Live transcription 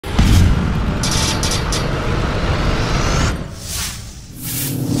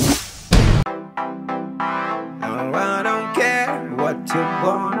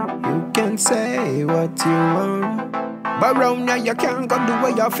want. You can say what you want, but round here you can't go the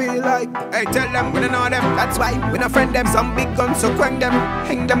way you feel like. Hey, tell them we don't know them. That's why we don't friend them. Some big guns so crank them.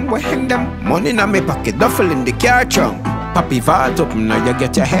 Hang them, we hang them. Money in my pocket, duffel in the car trunk. Poppy vault up, now you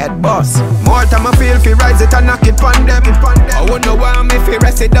get your head boss. More time I feel fi rise it and knock it pon them. I wonder why me fi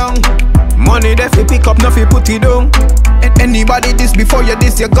rest it down. Money they fi pick up, no fi put it down. Anybody this before you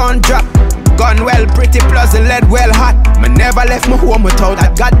this, you gon' drop. Gun well pretty plus the lead well hot. Me never left my home without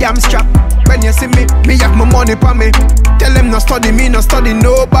that goddamn strap. When you see me have my money for me. Tell them no study me, no study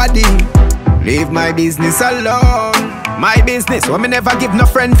nobody. Leave my business alone. My business, when me never give no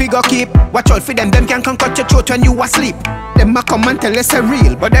friend figure keep. Watch out for them can cut your throat when you asleep. Them a come and tell us a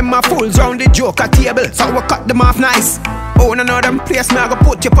real, but them a fools round the joker table, so we cut them off nice. Oh, no, them place me I go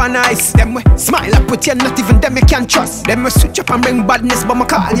put you on ice. Them we smile up with you, not even them you can trust. Them we switch up and bring badness, but me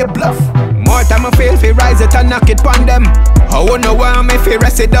call you bluff. More time I feel fi rise it and knock it pon them. I wonder why me fi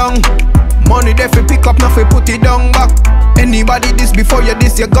rest it down. Money they fi pick up, not fi put it down back. Anybody this before you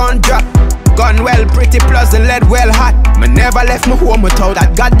this, you gon' drop. Gun well pretty plus the lead well hot. Me never left my home without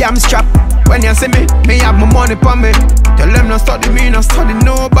that goddamn strap. When you see me have my money for me. Tell them no study me, no study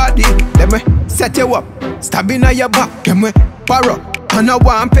nobody. Them we set you up, stab in your back. Them we borrow, and I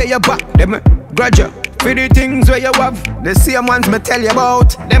want pay you back. Them we grudge you for the things where you have. The same ones me tell you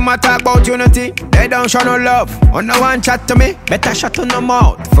about. Them a talk about unity, they don't show no love. On no one chat to me, better shut on the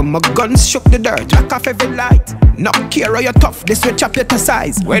mouth. For my guns shook the dirt, lock off every light. No care how you tough, this will chop you to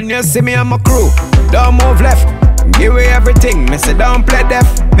size. When you see me and my crew, don't move left. Give away everything, me say don't play deaf.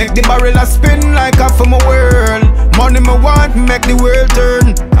 Make the barrel a spin like half of my world. Money me want, make the world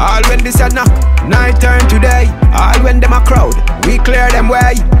turn. All when this a knock, night turn today. All when them a crowd, we clear them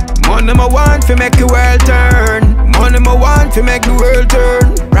way. Money me want fi make the world turn. Money me want fi make the world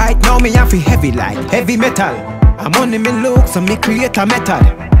turn. Right now me have fi heavy like heavy metal. I'm money me look, so me create a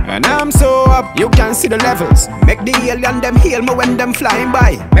method. And I'm so up, you can see the levels. Make the alien them heal me when them flying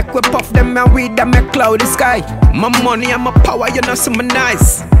by. Make we puff them and weed them make cloudy sky. My money and my power, you know, so me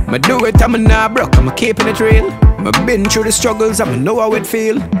nice. Me do it, I'm not broke, I'm keeping it real. Me been through the struggles, I know how it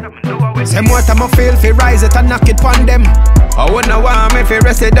feel. Same what I'ma feel, fi rise it and knock it pon them. I wonder why me fi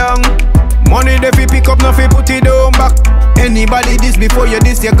rest it down. Money they fi pick up, no fi put it down back. Anybody this before you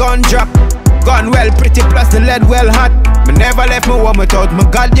this, you gon' drop. Gun well pretty plus the lead well hot. Me never left my home without my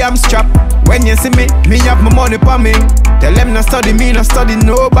goddamn strap. When you see me have my money for me. Tell them no study me, no study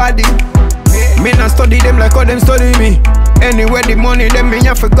nobody. Me no study them like how them study me. Anyway the money them me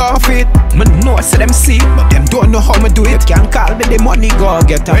have to go off it. Me know I see them see, but them don't know how me do it. Can't call me the money go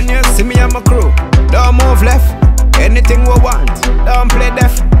get up. When you see me and my crew, don't move left. Anything we want, don't play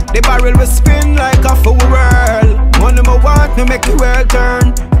deaf. The barrel will spin like half a world. Money me want, me make the world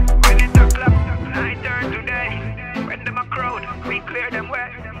turn. Night turn today. When them a crowd, we clear them way.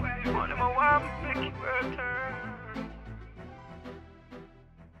 One of my make it world turn.